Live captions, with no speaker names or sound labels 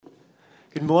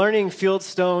Good morning,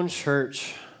 Fieldstone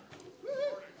Church.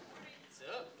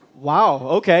 Wow,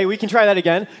 okay, we can try that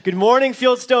again. Good morning,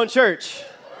 Fieldstone Church.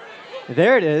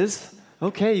 There it is.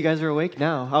 Okay, you guys are awake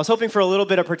now. I was hoping for a little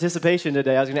bit of participation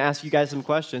today. I was going to ask you guys some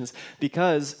questions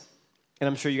because, and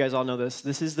I'm sure you guys all know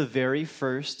this is the very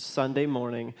first Sunday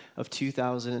morning of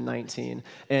 2019.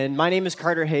 And my name is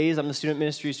Carter Hayes. I'm the Student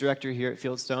Ministries Director here at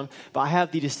Fieldstone. But I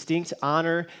have the distinct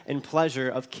honor and pleasure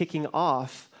of kicking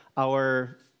off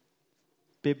our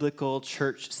biblical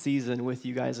church season with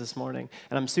you guys this morning.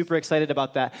 And I'm super excited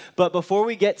about that. But before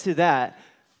we get to that,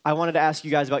 I wanted to ask you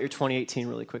guys about your 2018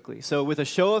 really quickly. So with a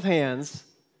show of hands,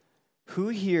 who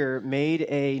here made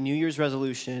a New Year's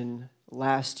resolution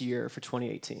last year for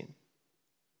 2018?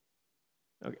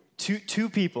 Okay, two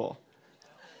people.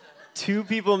 Two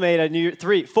people made a New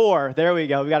Year, four. There we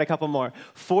go. We got a couple more.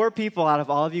 4 people out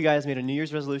of all of you guys made a New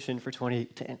Year's resolution for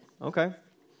 2018. Okay.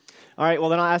 All right,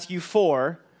 well then I'll ask you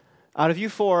 4. Out of you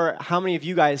 4, how many of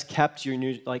you guys kept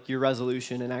your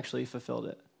resolution and actually fulfilled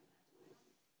it?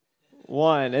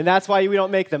 1, and that's why we don't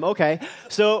make them. Okay,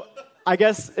 so I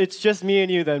guess it's just me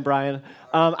and you then, Brian.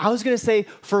 I was going to say,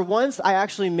 for once, I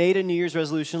actually made a New Year's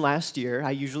resolution last year.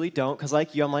 I usually don't, because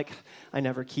like you, I'm like, I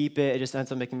never keep it. It just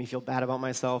ends up making me feel bad about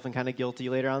myself and kind of guilty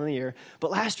later on in the year.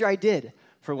 But last year I did,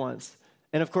 for once.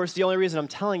 And of course, the only reason I'm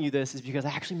telling you this is because I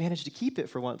actually managed to keep it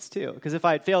for once, too. Because if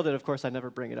I had failed it, of course, I'd never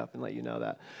bring it up and let you know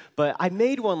that. But I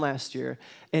made one last year,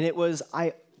 and it was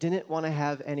I didn't want to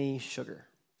have any sugar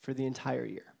for the entire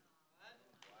year.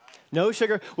 No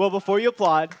sugar. Well, before you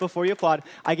applaud,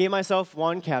 I gave myself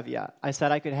one caveat. I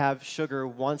said I could have sugar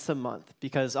once a month,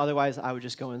 because otherwise I would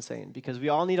just go insane, because we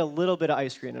all need a little bit of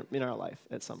ice cream in our life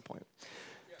at some point.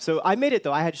 So I made it,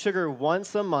 though. I had sugar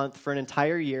once a month for an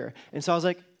entire year. And so I was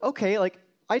like, okay,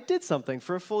 I did something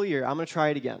for a full year. I'm going to try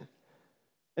it again.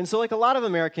 And so like a lot of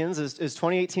Americans, as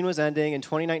 2018 was ending and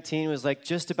 2019 was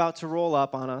just about to roll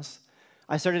up on us,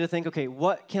 I started to think, okay,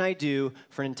 what can I do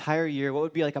for an entire year? What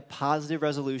would be a positive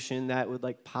resolution that would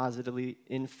positively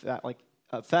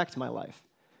affect my life?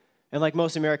 And like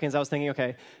most Americans, I was thinking,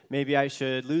 okay, maybe I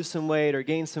should lose some weight or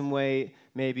gain some weight,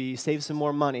 maybe save some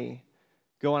more money,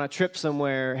 go on a trip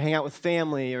somewhere, hang out with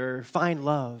family, or find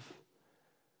love.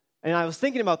 And I was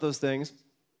thinking about those things,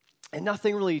 and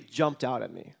nothing really jumped out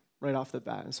at me right off the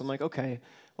bat. And so I'm like, okay,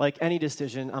 like any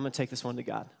decision, I'm going to take this one to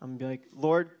God. I'm going to be like,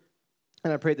 Lord,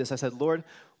 and I prayed this. I said, Lord,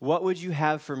 what would you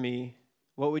have for me?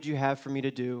 What would you have for me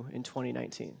to do in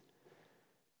 2019?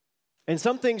 And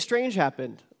something strange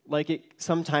happened, like it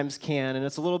sometimes can, and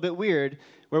it's a little bit weird,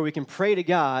 where we can pray to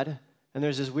God, and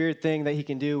there's this weird thing that he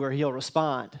can do where he'll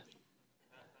respond.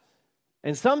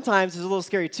 And sometimes it's a little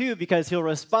scary too, because he'll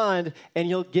respond and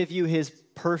he'll give you his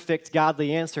perfect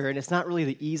godly answer, and it's not really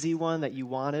the easy one that you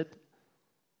wanted.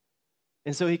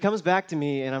 And so he comes back to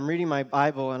me, and I'm reading my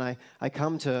Bible, and I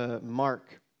come to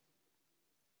Mark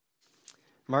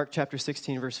chapter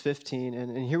 16, verse 15,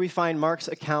 and here we find Mark's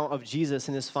account of Jesus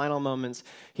in his final moments.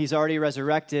 He's already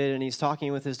resurrected, and he's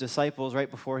talking with his disciples right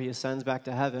before he ascends back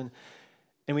to heaven.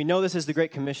 And we know this is the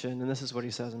Great Commission, and this is what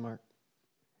he says in Mark.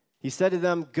 He said to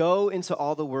them, "Go into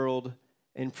all the world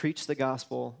and preach the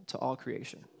gospel to all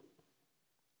creation."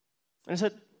 And I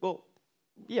said, well,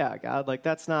 yeah, God,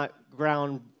 that's not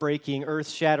groundbreaking,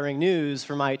 earth-shattering news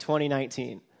for my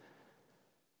 2019.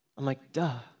 I'm like,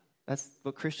 duh, that's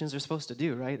what Christians are supposed to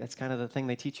do, right? That's kind of the thing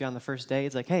they teach you on the first day.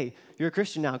 It's like, hey, you're a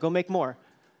Christian now, go make more.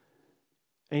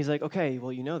 And he's like, okay,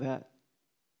 well, you know that,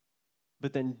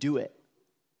 but then do it.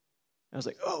 I was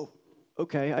like, oh,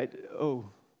 okay,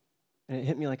 and it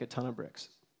hit me like a ton of bricks.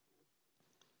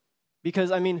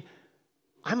 Because, I'm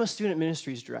a student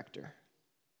ministries director.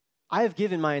 I have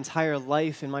given my entire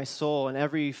life and my soul and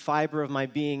every fiber of my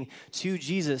being to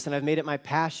Jesus, and I've made it my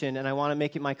passion, and I want to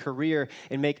make it my career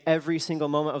and make every single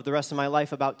moment of the rest of my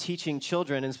life about teaching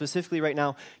children, and specifically right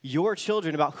now, your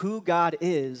children, about who God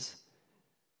is.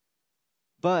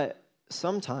 But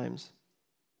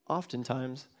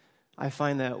oftentimes, I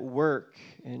find that work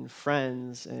and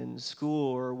friends and school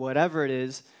or whatever it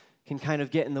is can kind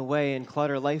of get in the way and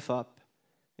clutter life up.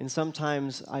 And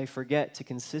sometimes I forget to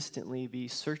consistently be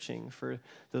searching for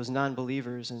those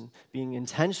non-believers and being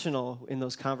intentional in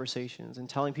those conversations and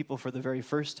telling people for the very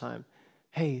first time,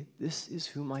 hey, this is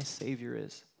who my Savior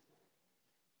is.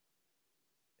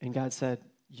 And God said,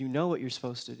 you know what you're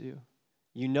supposed to do.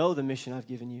 You know the mission I've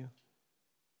given you.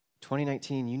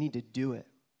 2019, you need to do it.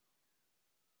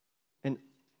 And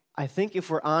I think if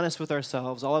we're honest with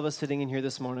ourselves, all of us sitting in here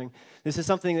this morning, this is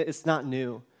something that it's not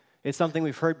new. It's something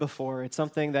we've heard before. It's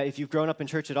something that if you've grown up in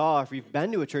church at all, or if you've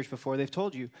been to a church before, they've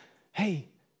told you, hey,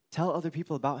 tell other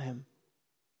people about him.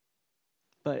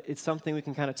 But it's something we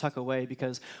can kind of tuck away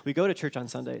because we go to church on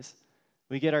Sundays.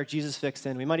 We get our Jesus fix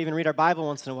in. We might even read our Bible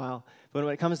once in a while. But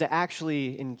when it comes to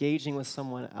actually engaging with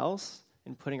someone else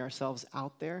and putting ourselves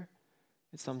out there,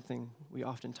 it's something we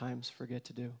oftentimes forget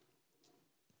to do.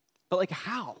 But like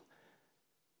how?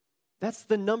 That's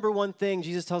the number one thing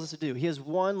Jesus tells us to do. He has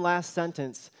one last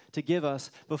sentence to give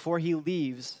us before he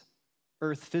leaves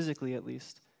earth, physically at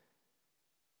least.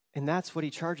 And that's what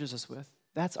he charges us with.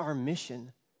 That's our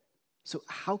mission. So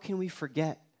how can we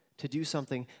forget to do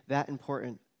something that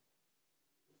important?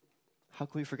 How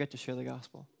can we forget to share the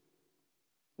gospel?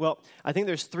 Well, I think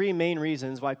there's three main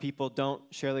reasons why people don't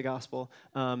share the gospel.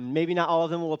 Maybe not all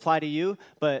of them will apply to you,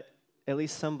 but at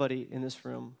least somebody in this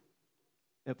room,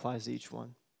 it applies to each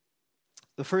one.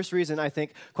 The first reason, I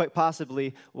think, quite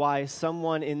possibly, why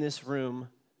someone in this room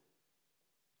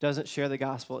doesn't share the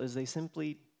gospel is they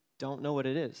simply don't know what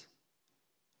it is.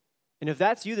 And if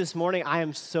that's you this morning, I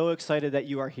am so excited that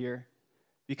you are here,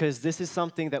 because this is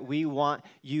something that we want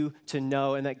you to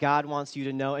know and that God wants you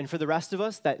to know. And for the rest of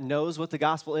us that knows what the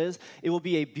gospel is, it will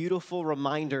be a beautiful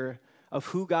reminder of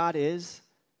who God is,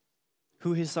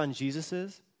 who his son Jesus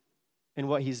is, and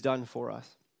what he's done for us.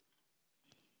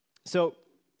 So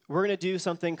we're going to do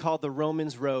something called the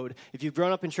Romans Road. If you've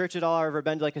grown up in church at all or ever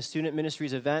been to like a student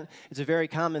ministries event, it's a very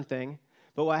common thing.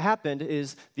 But what happened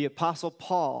is the Apostle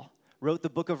Paul wrote the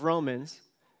book of Romans,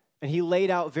 and he laid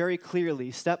out very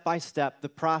clearly, step by step, the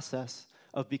process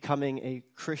of becoming a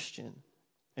Christian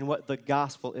and what the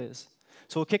gospel is.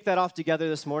 So we'll kick that off together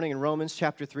this morning in Romans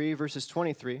chapter 3, verses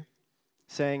 23,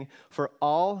 saying, "For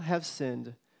all have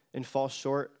sinned and fall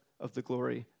short of the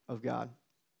glory of God."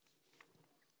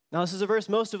 Now, this is a verse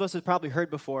most of us have probably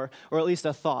heard before, or at least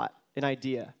a thought, an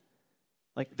idea.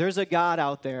 Like, there's a God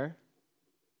out there,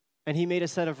 and he made a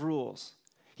set of rules.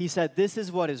 He said, this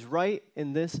is what is right,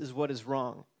 and this is what is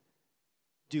wrong.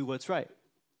 Do what's right.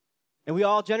 And we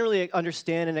all generally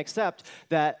understand and accept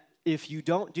that if you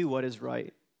don't do what is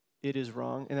right, it is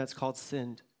wrong, and that's called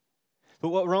sinned. But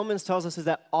what Romans tells us is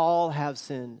that all have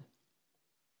sinned.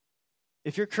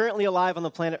 If you're currently alive on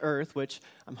the planet Earth, which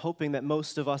I'm hoping that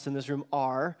most of us in this room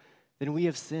are, then we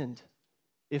have sinned.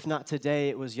 If not today,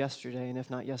 it was yesterday, and if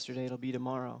not yesterday, it'll be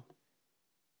tomorrow.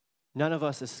 None of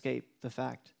us escape the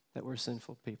fact that we're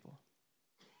sinful people.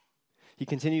 He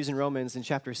continues in Romans in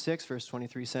chapter 6, verse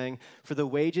 23, saying, "For the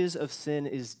wages of sin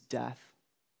is death,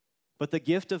 but the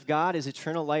gift of God is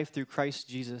eternal life through Christ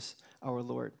Jesus our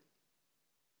Lord."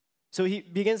 So he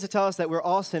begins to tell us that we're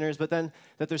all sinners, but then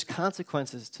that there's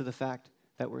consequences to the fact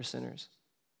that we're sinners.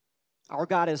 Our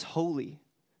God is holy.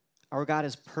 Our God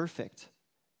is perfect.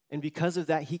 And because of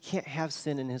that, he can't have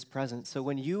sin in his presence. So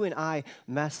when you and I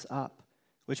mess up,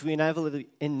 which we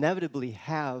inevitably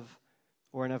have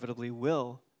or inevitably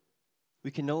will, we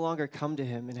can no longer come to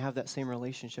him and have that same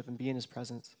relationship and be in his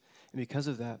presence. And because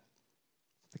of that,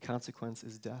 the consequence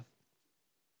is death.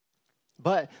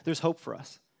 But there's hope for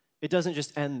us. It doesn't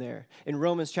just end there. In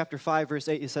Romans chapter 5, verse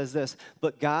 8, it says this,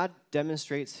 "But God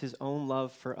demonstrates his own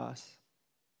love for us,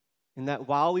 in that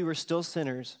while we were still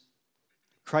sinners,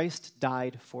 Christ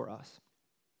died for us."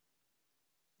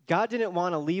 God didn't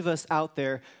want to leave us out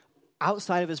there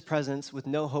outside of his presence with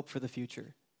no hope for the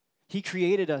future. He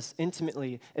created us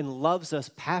intimately and loves us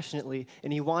passionately,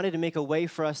 and he wanted to make a way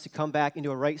for us to come back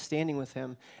into a right standing with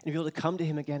him and be able to come to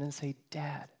him again and say,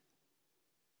 "Dad."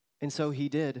 And so he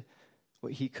did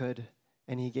what he could,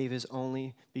 and he gave his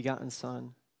only begotten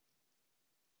son,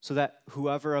 so that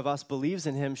whoever of us believes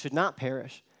in him should not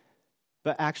perish,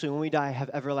 but actually when we die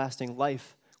have everlasting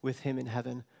life with him in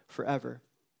heaven forever.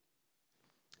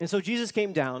 And so Jesus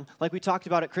came down, like we talked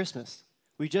about at Christmas.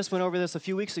 We just went over this a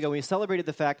few weeks ago. We celebrated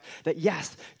the fact that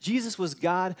yes, Jesus was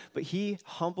God, but he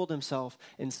humbled himself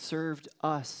and served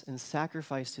us and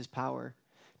sacrificed his power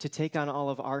to take on all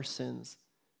of our sins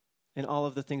and all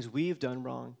of the things we've done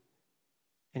wrong.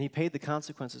 And he paid the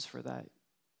consequences for that,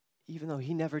 even though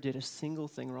he never did a single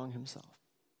thing wrong himself.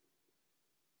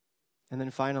 And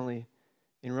then finally,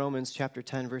 in Romans chapter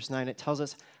 10, verse 9, it tells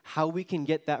us how we can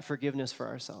get that forgiveness for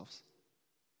ourselves.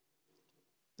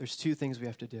 There's two things we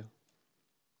have to do.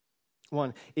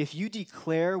 One, if you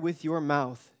declare with your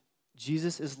mouth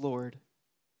Jesus is Lord,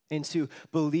 and two,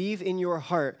 believe in your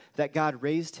heart that God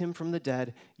raised him from the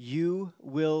dead, you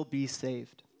will be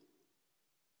saved.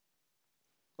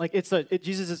 Like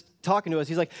Jesus is talking to us.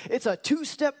 He's like, it's a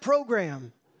 2-step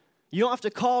program. You don't have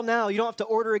to call now. You don't have to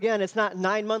order again. It's not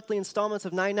 9 monthly installments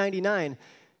of $9.99.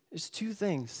 There's two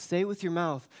things. Say with your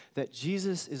mouth that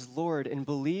Jesus is Lord and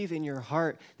believe in your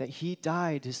heart that he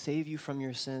died to save you from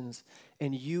your sins,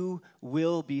 and you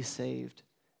will be saved.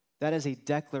 That is a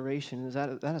declaration.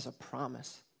 That is a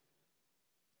promise.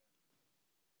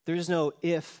 There's no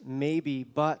if, maybe,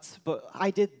 but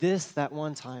I did this that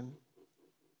one time.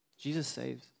 Jesus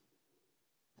saves.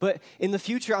 But in the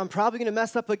future, I'm probably going to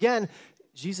mess up again.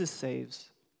 Jesus saves.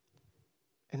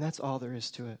 And that's all there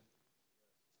is to it.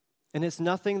 And it's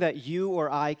nothing that you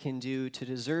or I can do to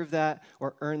deserve that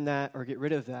or earn that or get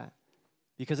rid of that,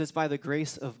 because it's by the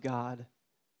grace of God,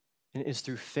 and it is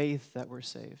through faith that we're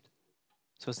saved.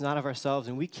 So it's not of ourselves,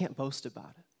 and we can't boast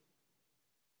about it.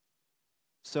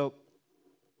 So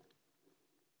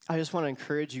I just want to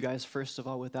encourage you guys, first of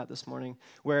all, with that this morning,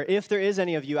 where if there is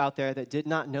any of you out there that did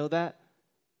not know that,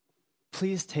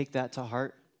 please take that to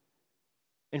heart.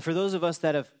 And for those of us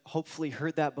that have hopefully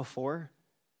heard that before,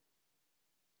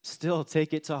 still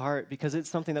take it to heart, because it's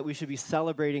something that we should be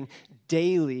celebrating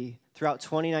daily throughout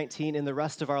 2019 and the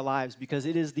rest of our lives, because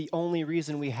it is the only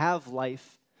reason we have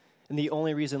life and the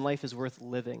only reason life is worth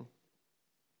living.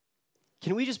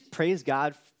 Can we just praise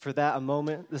God for that a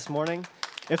moment this morning?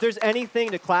 If there's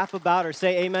anything to clap about or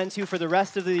say amen to for the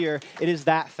rest of the year, it is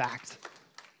that fact.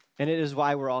 And it is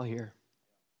why we're all here.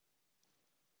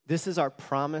 This is our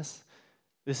promise.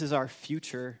 This is our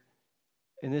future.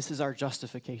 And this is our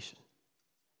justification.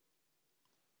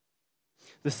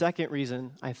 The second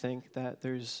reason, I think, that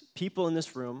there's people in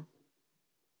this room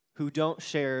who don't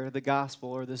share the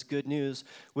gospel or this good news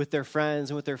with their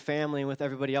friends and with their family and with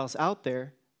everybody else out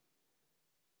there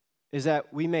is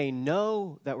that we may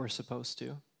know that we're supposed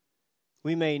to.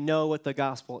 We may know what the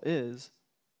gospel is,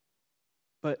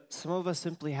 but some of us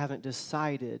simply haven't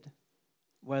decided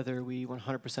whether we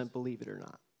 100% believe it or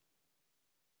not.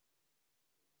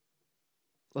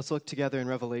 Let's look together in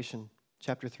Revelation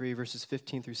chapter 3, verses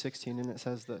 15 through 16, and it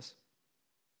says this.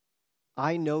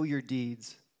 I know your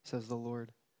deeds, says the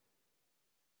Lord,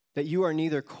 that you are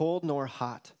neither cold nor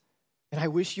hot, and I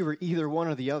wish you were either one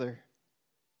or the other.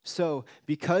 So,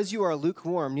 because you are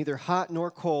lukewarm, neither hot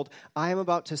nor cold, I am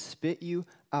about to spit you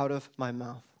out of my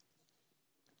mouth.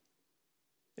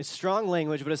 It's strong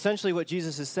language, but essentially what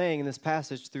Jesus is saying in this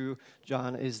passage through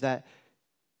John is that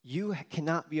you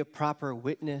cannot be a proper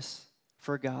witness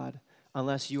for God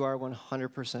unless you are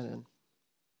 100% in.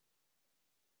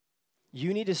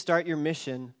 You need to start your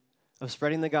mission of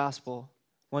spreading the gospel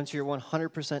once you're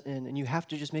 100% in, and you have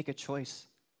to just make a choice.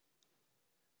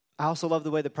 I also love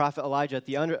the way the prophet Elijah at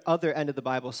the other end of the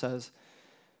Bible says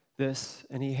this,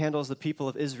 and he handles the people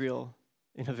of Israel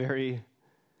in a very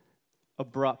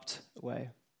abrupt way.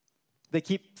 They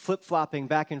keep flip-flopping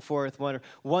back and forth.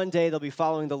 One day they'll be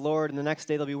following the Lord, and the next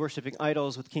day they'll be worshiping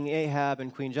idols with King Ahab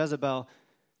and Queen Jezebel.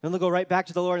 Then they'll go right back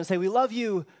to the Lord and say, we love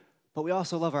you, but we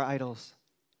also love our idols.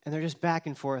 And they're just back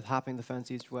and forth, hopping the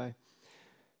fence each way.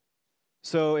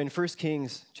 So in 1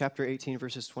 Kings chapter 18,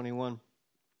 verses 21,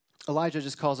 Elijah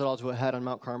just calls it all to a head on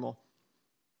Mount Carmel.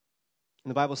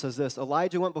 And the Bible says this,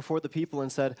 Elijah went before the people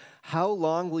and said, how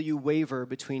long will you waver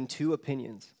between two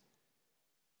opinions?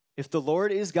 If the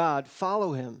Lord is God,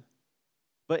 follow him.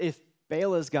 But if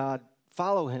Baal is God,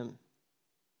 follow him.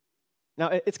 Now,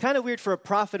 it's kind of weird for a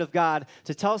prophet of God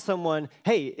to tell someone,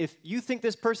 hey, if you think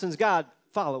this person's God,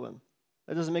 follow him.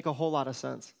 That doesn't make a whole lot of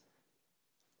sense.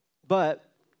 But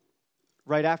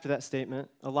right after that statement,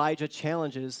 Elijah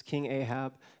challenges King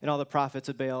Ahab and all the prophets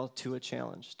of Baal to a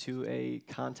challenge, to a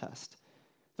contest.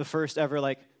 The first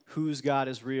ever, whose God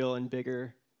is real and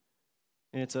bigger.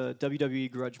 And it's a WWE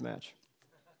grudge match.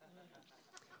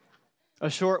 A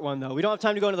short one, though. We don't have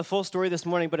time to go into the full story this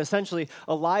morning, but essentially,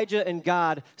 Elijah and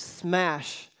God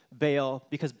smash Baal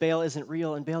because Baal isn't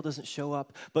real and Baal doesn't show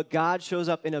up. But God shows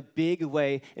up in a big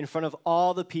way in front of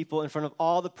all the people, in front of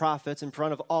all the prophets, in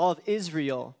front of all of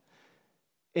Israel.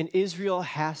 And Israel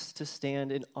has to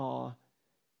stand in awe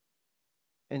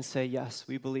and say, yes,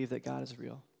 we believe that God is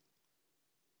real.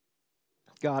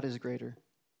 God is greater.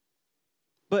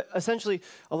 But essentially,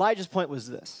 Elijah's point was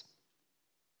this.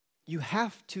 You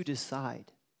have to decide.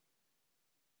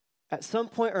 At some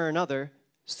point or another,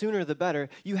 sooner the better,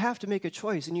 you have to make a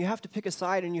choice, and you have to pick a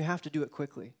side, and you have to do it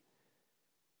quickly.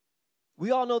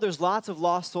 We all know there's lots of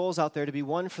lost souls out there to be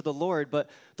won for the Lord, but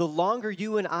the longer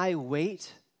you and I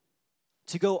wait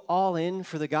to go all in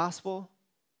for the gospel,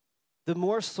 the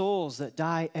more souls that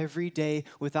die every day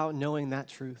without knowing that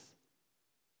truth.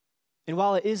 And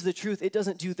while it is the truth, it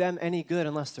doesn't do them any good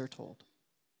unless they're told.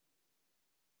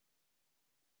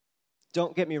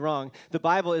 Don't get me wrong. The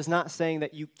Bible is not saying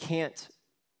that you can't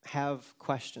have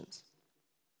questions.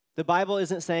 The Bible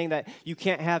isn't saying that you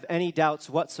can't have any doubts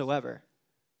whatsoever.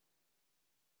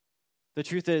 The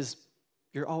truth is,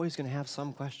 you're always going to have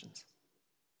some questions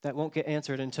that won't get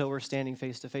answered until we're standing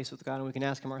face to face with God and we can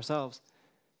ask him ourselves.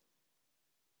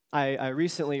 I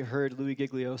recently heard Louis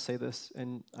Giglio say this,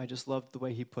 and I just loved the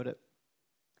way he put it.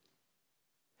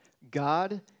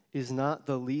 God is not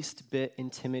the least bit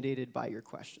intimidated by your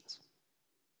questions.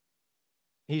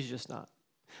 He's just not.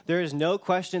 There is no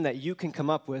question that you can come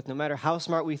up with, no matter how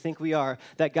smart we think we are,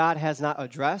 that God has not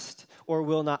addressed or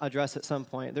will not address at some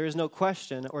point. There is no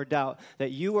question or doubt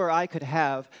that you or I could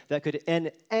have that could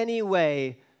in any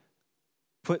way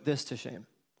put this to shame.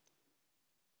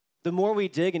 The more we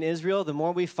dig in Israel, the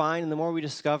more we find and the more we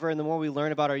discover and the more we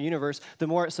learn about our universe, the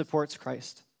more it supports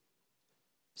Christ.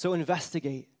 So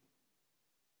investigate.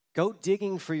 Go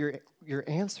digging for your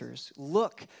answers.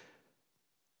 Look,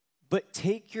 but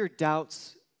take your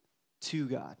doubts to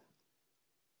God.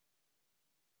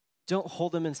 Don't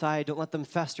hold them inside. Don't let them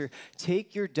fester.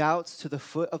 Take your doubts to the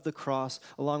foot of the cross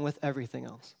along with everything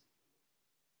else.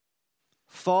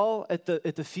 Fall at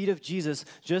the feet of Jesus,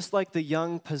 just like the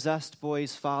young possessed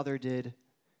boy's father did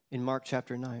in Mark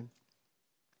chapter 9,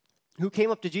 who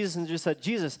came up to Jesus and just said,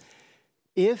 Jesus,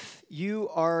 if you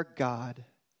are God,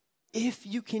 if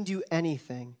you can do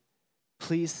anything,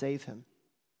 please save him.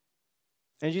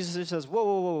 And Jesus just says, whoa,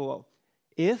 whoa, whoa, whoa.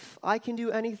 If I can do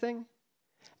anything,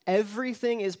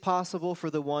 everything is possible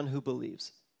for the one who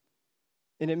believes.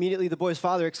 And immediately the boy's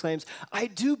father exclaims, I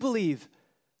do believe,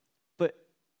 but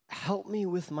help me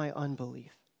with my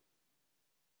unbelief.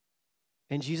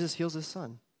 And Jesus heals his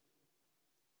son.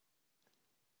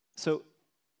 So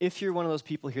if you're one of those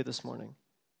people here this morning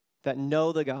that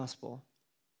know the gospel,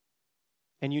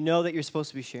 and you know that you're supposed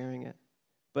to be sharing it,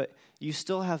 but you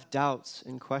still have doubts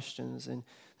and questions and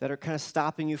that are kind of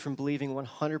stopping you from believing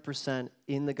 100%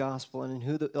 in the gospel and in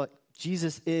who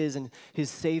Jesus is and his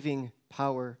saving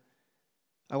power,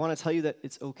 I want to tell you that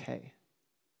it's okay.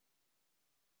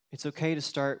 It's okay to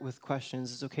start with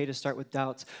questions. It's okay to start with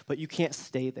doubts, but you can't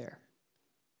stay there.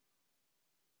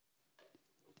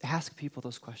 Ask people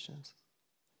those questions.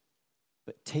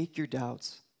 But take your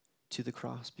doubts to the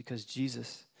cross because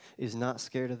Jesus is not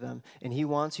scared of them, and he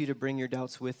wants you to bring your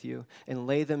doubts with you and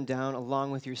lay them down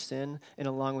along with your sin and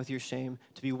along with your shame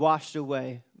to be washed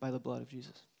away by the blood of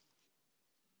Jesus.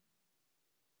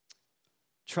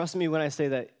 Trust me when I say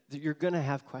that you're going to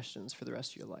have questions for the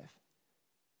rest of your life.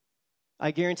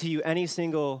 I guarantee you any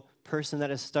single person that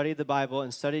has studied the Bible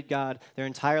and studied God their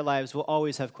entire lives will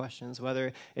always have questions,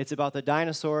 whether it's about the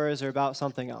dinosaurs or about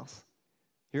something else.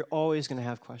 You're always going to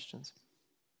have questions.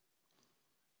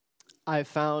 I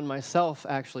found myself,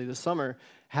 actually, this summer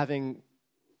having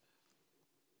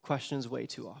questions way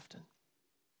too often.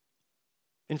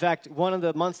 In fact, one of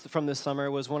the months from this summer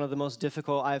was one of the most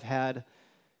difficult I've had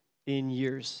in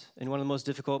years, and one of the most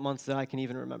difficult months that I can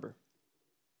even remember.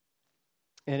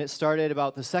 And it started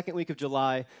about the second week of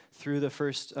July through the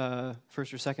first or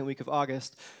second week of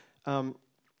August.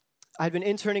 I'd been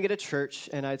interning at a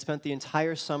church, and I'd spent the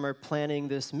entire summer planning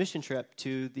this mission trip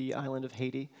to the island of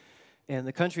Haiti and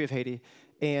the country of Haiti.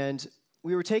 And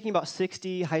we were taking about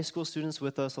 60 high school students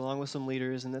with us, along with some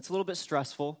leaders, and it's a little bit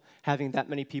stressful having that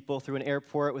many people through an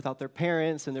airport without their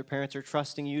parents, and their parents are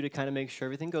trusting you to kind of make sure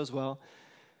everything goes well.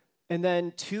 And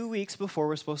then 2 weeks before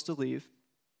we're supposed to leave,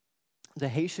 the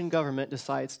Haitian government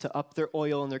decides to up their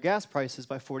oil and their gas prices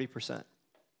by 40%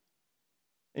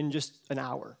 in just an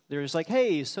hour. They're just like,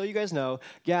 hey, so you guys know,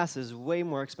 gas is way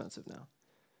more expensive now.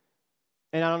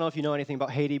 And I don't know if you know anything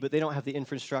about Haiti, but they don't have the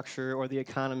infrastructure or the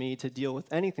economy to deal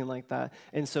with anything like that.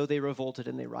 And so they revolted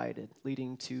and they rioted,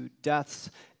 leading to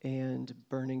deaths and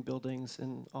burning buildings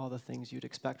and all the things you'd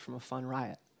expect from a fun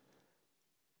riot.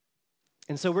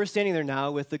 And so we're standing there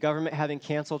now with the government having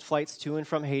canceled flights to and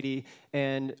from Haiti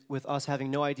and with us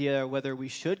having no idea whether we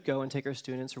should go and take our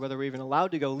students or whether we're even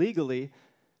allowed to go legally.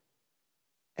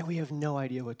 And we have no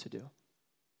idea what to do.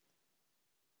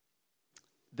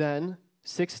 Then,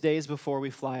 6 days before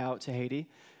we fly out to Haiti,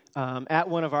 at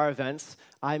one of our events,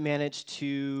 I managed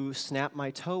to snap my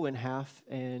toe in half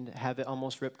and have it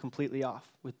almost ripped completely off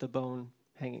with the bone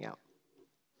hanging out,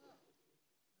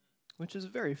 which is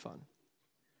very fun.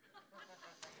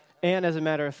 And as a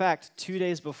matter of fact, 2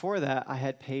 days before that, I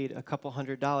had paid a couple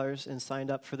 $100 and signed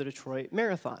up for the Detroit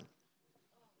Marathon.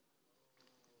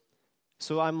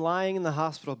 So I'm lying in the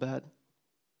hospital bed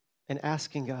and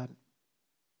asking God,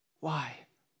 why?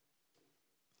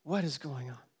 What is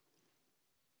going on?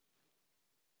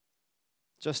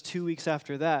 Just 2 weeks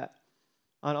after that,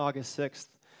 on August 6th,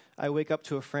 I wake up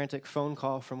to a frantic phone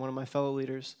call from one of my fellow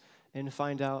leaders and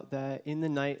find out that in the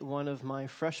night, one of my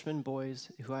freshman boys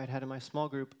who I had had in my small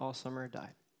group all summer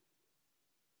died.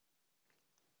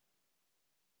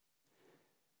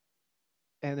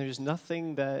 And there's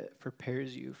nothing that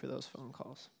prepares you for those phone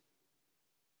calls.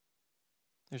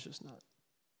 There's just not.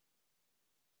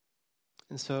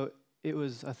 And so it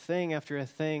was a thing after a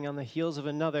thing on the heels of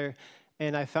another,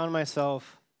 and I found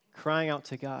myself crying out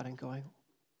to God and going,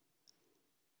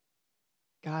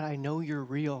 God, I know you're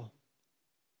real,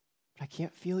 but I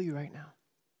can't feel you right now.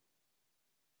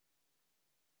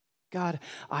 God,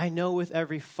 I know with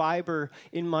every fiber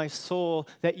in my soul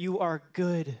that you are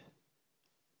good.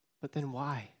 But then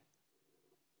why?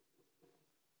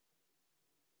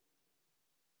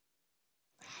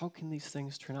 How can these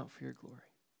things turn out for your glory?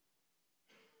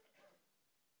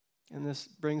 And this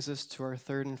brings us to our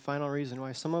third and final reason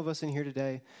why some of us in here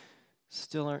today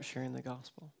still aren't sharing the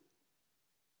gospel.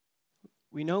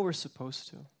 We know we're supposed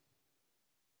to.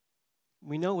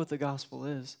 We know what the gospel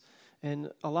is.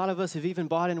 And a lot of us have even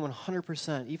bought in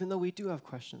 100%, even though we do have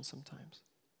questions sometimes.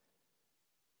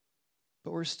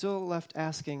 But we're still left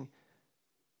asking,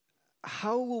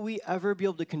 how will we ever be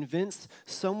able to convince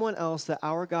someone else that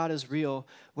our God is real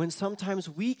when sometimes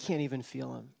we can't even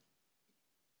feel him?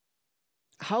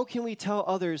 How can we tell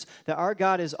others that our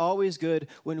God is always good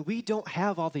when we don't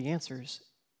have all the answers?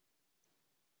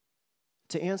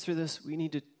 To answer this, we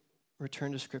need to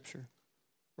return to Scripture,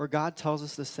 where God tells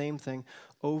us the same thing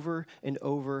over and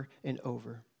over and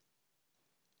over.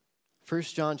 1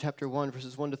 John chapter 1,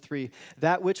 verses 1 to 3.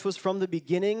 That which was from the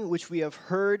beginning, which we have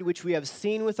heard, which we have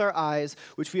seen with our eyes,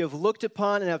 which we have looked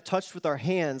upon and have touched with our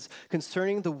hands,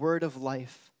 concerning the word of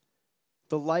life.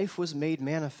 The life was made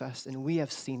manifest, and we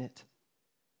have seen it,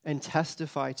 and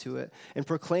testify to it, and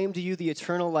proclaim to you the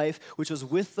eternal life, which was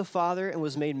with the Father and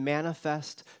was made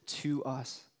manifest to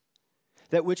us.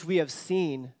 That which we have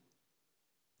seen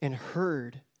and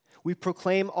heard, we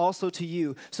proclaim also to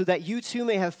you, so that you too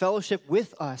may have fellowship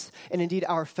with us. And indeed,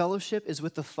 our fellowship is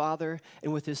with the Father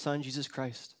and with his Son, Jesus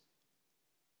Christ.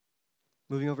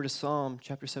 Moving over to Psalm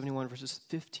chapter 71, verses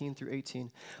 15 through 18.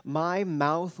 My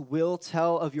mouth will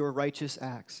tell of your righteous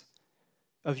acts,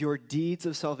 of your deeds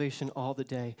of salvation all the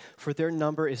day, for their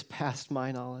number is past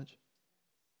my knowledge.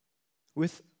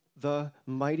 With the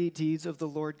mighty deeds of the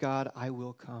Lord God, I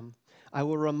will come. I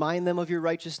will remind them of your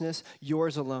righteousness,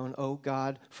 yours alone, O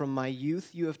God. From my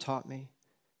youth you have taught me,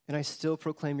 and I still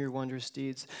proclaim your wondrous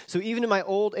deeds. So even in my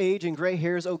old age and gray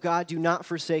hairs, O God, do not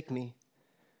forsake me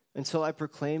until I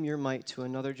proclaim your might to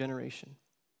another generation,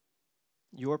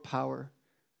 your power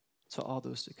to all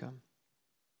those to come.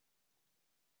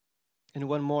 And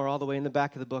one more, all the way in the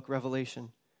back of the book,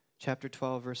 Revelation chapter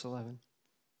 12, verse 11.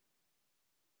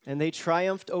 And they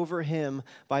triumphed over him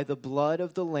by the blood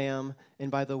of the Lamb and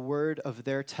by the word of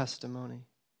their testimony.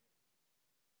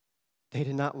 They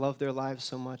did not love their lives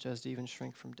so much as to even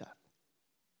shrink from death.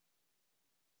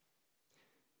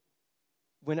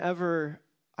 Whenever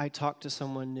I talk to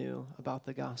someone new about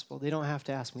the gospel, they don't have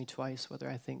to ask me twice whether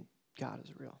I think God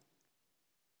is real.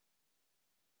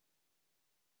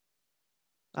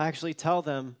 I actually tell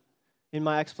them in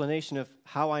my explanation of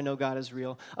how I know God is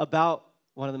real about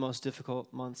one of the most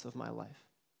difficult months of my life,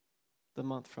 the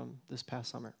month from this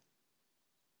past summer.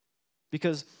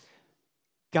 Because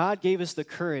God gave us the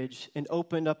courage and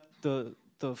opened up the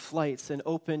flights and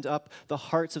opened up the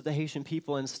hearts of the Haitian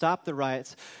people and stopped the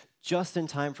riots just in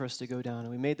time for us to go down.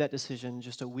 And we made that decision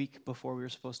just a week before we were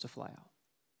supposed to fly out.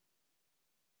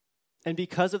 And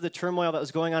because of the turmoil that was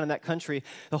going on in that country,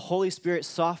 the Holy Spirit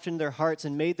softened their hearts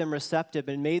and made them receptive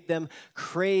and made them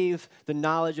crave the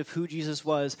knowledge of who Jesus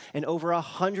was. And over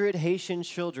 100 Haitian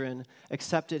children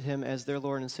accepted him as their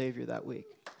Lord and Savior that week.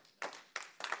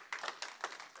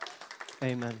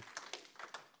 Amen.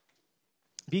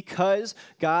 Because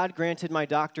God granted my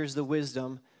doctors the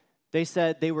wisdom, they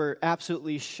said they were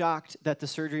absolutely shocked that the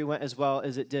surgery went as well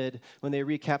as it did when they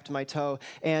recapped my toe.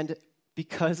 And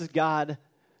because God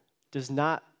does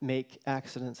not make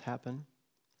accidents happen,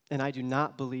 and I do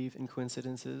not believe in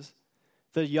coincidences,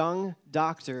 the young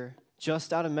doctor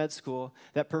just out of med school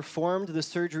that performed the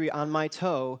surgery on my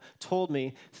toe told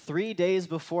me 3 days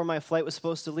before my flight was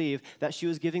supposed to leave that she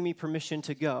was giving me permission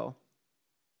to go,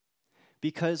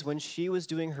 because when she was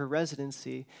doing her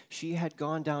residency, she had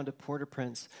gone down to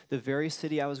Port-au-Prince, the very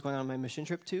city I was going on my mission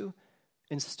trip to,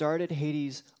 and started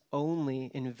Haiti's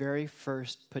only and very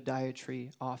first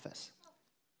podiatry office.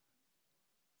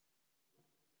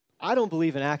 I don't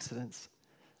believe in accidents.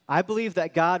 I believe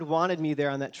that God wanted me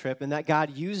there on that trip and that God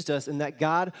used us and that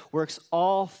God works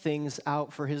all things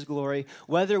out for his glory,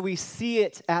 whether we see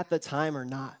it at the time or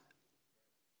not.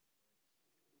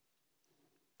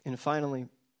 And finally,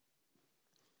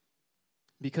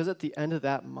 because at the end of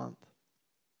that month,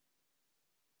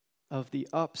 of the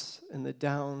ups and the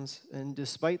downs, and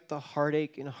despite the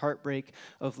heartache and heartbreak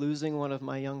of losing one of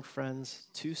my young friends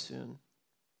too soon,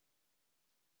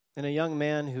 and a young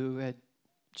man who had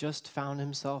just found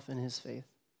himself in his faith,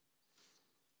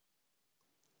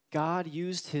 God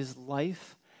used his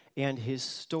life and his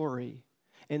story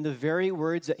and the very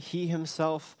words that he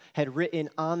himself had written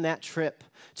on that trip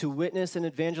to witness and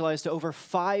evangelize to over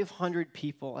 500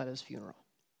 people at his funeral.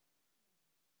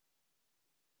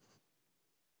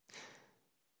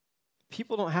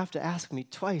 People don't have to ask me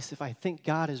twice if I think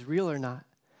God is real or not.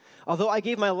 Although I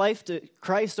gave my life to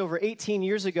Christ over 18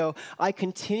 years ago, I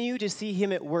continue to see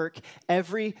him at work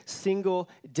every single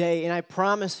day. And I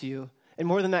promise you, and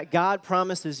more than that, God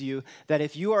promises you that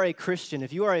if you are a Christian,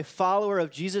 if you are a follower of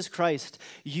Jesus Christ,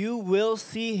 you will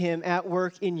see him at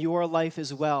work in your life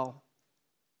as well.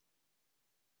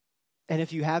 And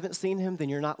if you haven't seen him, then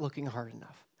you're not looking hard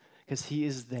enough, because he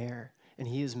is there and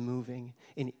he is moving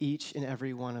in each and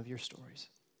every one of your stories.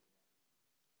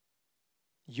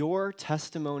 Your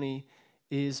testimony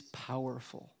is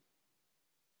powerful.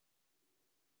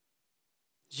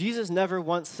 Jesus never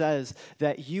once says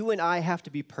that you and I have to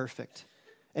be perfect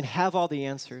and have all the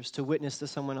answers to witness to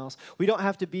someone else. We don't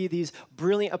have to be these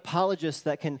brilliant apologists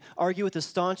that can argue with the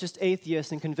staunchest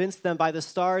atheists and convince them by the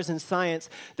stars and science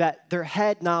that their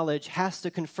head knowledge has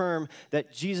to confirm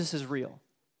that Jesus is real.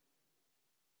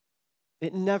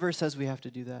 It never says we have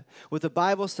to do that. What the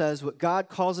Bible says, what God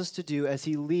calls us to do as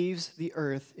he leaves the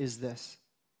earth is this.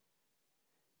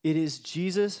 It is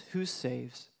Jesus who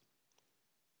saves.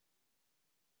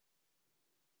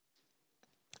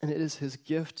 And it is his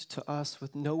gift to us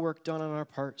with no work done on our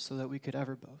part so that we could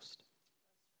ever boast.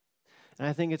 And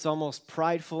I think it's almost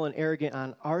prideful and arrogant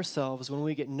on ourselves when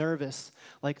we get nervous,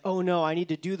 like, oh no, I need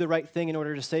to do the right thing in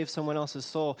order to save someone else's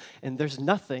soul. And there's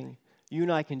nothing you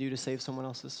and I can do to save someone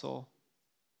else's soul.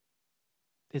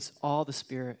 It's all the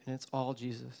Spirit, and it's all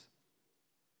Jesus.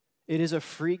 It is a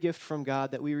free gift from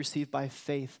God that we receive by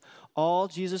faith. All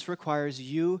Jesus requires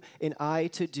you and I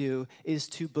to do is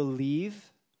to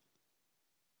believe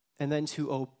and then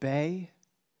to obey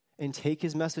and take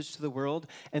his message to the world,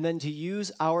 and then to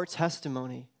use our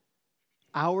testimony,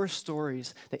 our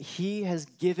stories that he has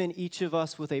given each of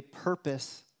us with a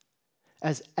purpose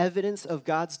as evidence of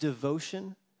God's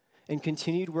devotion and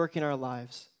continued work in our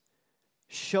lives,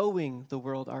 showing the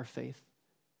world our faith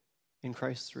in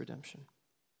Christ's redemption.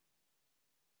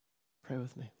 Pray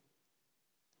with me.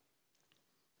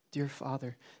 Dear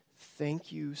Father,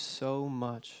 thank you so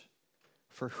much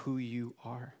for who you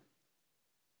are.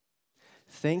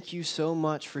 Thank you so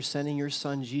much for sending your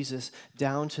son Jesus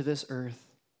down to this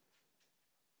earth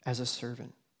as a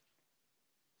servant,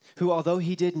 who, although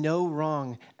he did no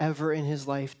wrong ever in his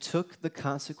life, took the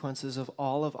consequences of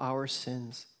all of our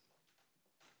sins,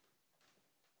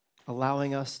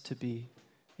 allowing us to be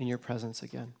in your presence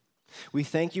again. We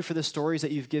thank you for the stories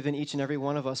that you've given each and every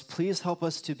one of us. Please help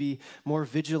us to be more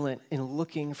vigilant in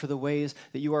looking for the ways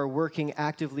that you are working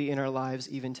actively in our lives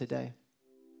even today.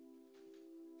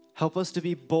 Help us to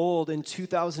be bold in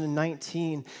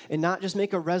 2019 and not just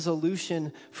make a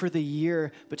resolution for the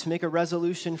year, but to make a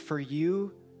resolution for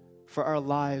you, for our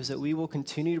lives, that we will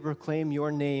continue to proclaim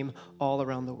your name all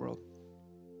around the world.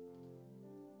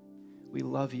 We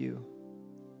love you.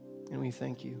 And we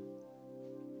thank you.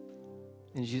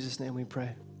 In Jesus' name we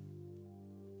pray.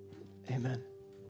 Amen.